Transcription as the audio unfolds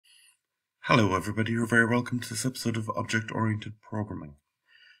Hello everybody, you're very welcome to this episode of Object-Oriented Programming.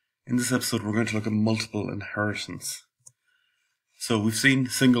 In this episode we're going to look at multiple inheritance. So we've seen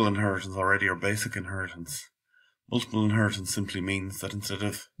single inheritance already, or basic inheritance. Multiple inheritance simply means that instead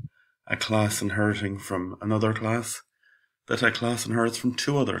of a class inheriting from another class, that class inherits from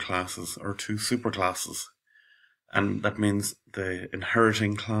two other classes, or two superclasses. And that means the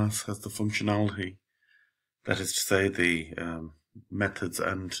inheriting class has the functionality, that is to say the methods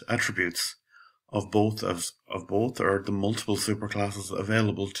and attributes of both or the multiple superclasses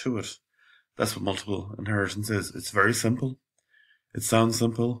available to it. That's what multiple inheritance is. It's very simple. It sounds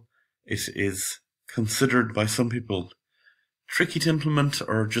simple. It is considered by some people tricky to implement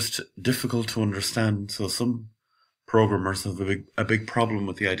or just difficult to understand. So some programmers have a big problem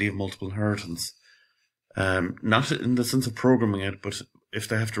with the idea of multiple inheritance. Not in the sense of programming it, but if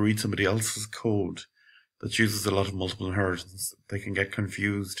they have to read somebody else's code that uses a lot of multiple inheritance, they can get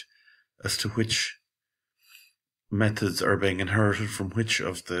confused as to which methods are being inherited from which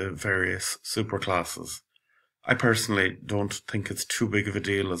of the various superclasses. I personally don't think it's too big of a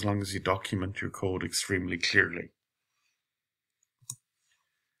deal as long as you document your code extremely clearly.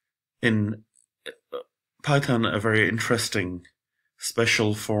 In Python, a very interesting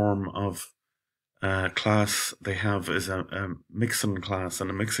special form of class they have is a mixin class, and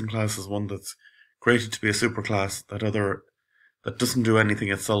a mixin class is one that's created to be a superclass that doesn't do anything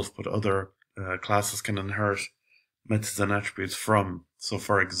itself, but other classes can inherit methods and attributes from. So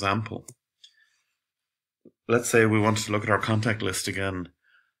for example, let's say we wanted to look at our contact list again,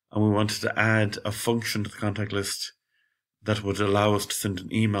 and we wanted to add a function to the contact list that would allow us to send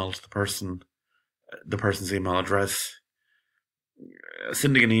an email to the person's email address.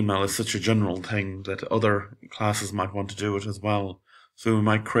 Sending an email is such a general thing that other classes might want to do it as well. So we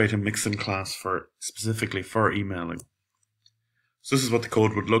might create a mixin class specifically for emailing. So this is what the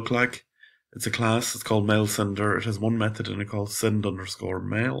code would look like. It's a class, it's called mailSender. It has one method in it called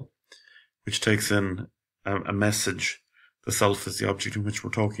send_mail, which takes in a message. The self is the object in which we're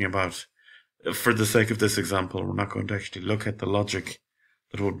talking about. For the sake of this example, we're not going to actually look at the logic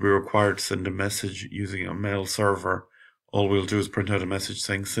that would be required to send a message using a mail server. All we'll do is print out a message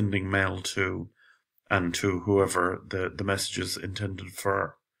saying sending mail to, and to whoever the message is intended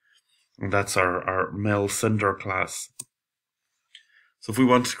for. And that's our mailSender class. So if we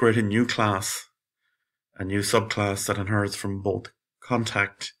want to create a new class, a new subclass that inherits from both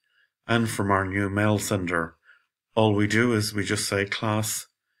contact and from our new mailSender, all we do is we just say class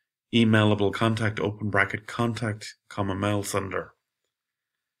emailable contact, open bracket contact, comma mailSender.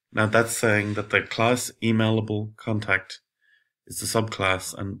 Now that's saying that the class emailable contact is the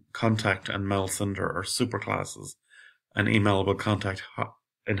subclass, and contact and mailSender are superclasses, and emailable contact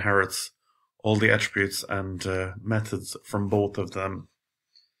inherits all the attributes and methods from both of them.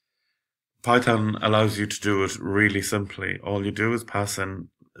 Python allows you to do it really simply. All you do is pass in,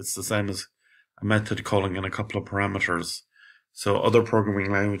 it's the same as a method calling in a couple of parameters. So other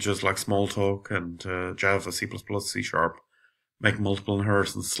programming languages like Smalltalk and Java, C++, C# make multiple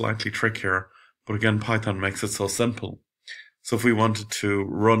inheritance slightly trickier, but again, Python makes it so simple. So if we wanted to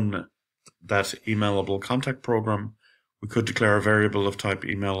run that emailable contact program, we could declare a variable of type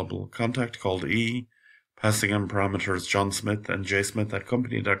emailable contact called e, passing in parameters John Smith and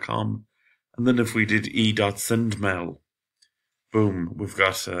jsmith@company.com. And then if we did e.sendMail, boom, we've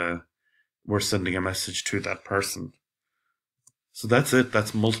got, we're sending a message to that person. So that's it.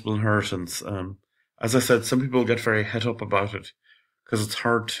 That's multiple inheritance. As I said, some people get very het up about it because it's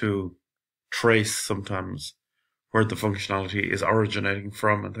hard to trace sometimes where the functionality is originating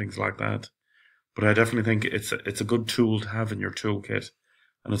from and things like that. But I definitely think it's a good tool to have in your toolkit,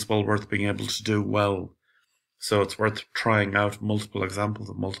 and it's well worth being able to do well. So it's worth trying out multiple examples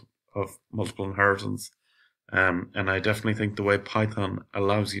of multiple inheritance. And I definitely think the way Python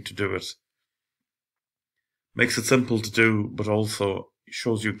allows you to do it makes it simple to do, but also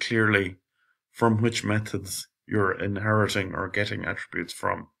shows you clearly from which methods you're inheriting or getting attributes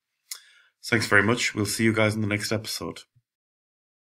from. Thanks very much. We'll see you guys in the next episode.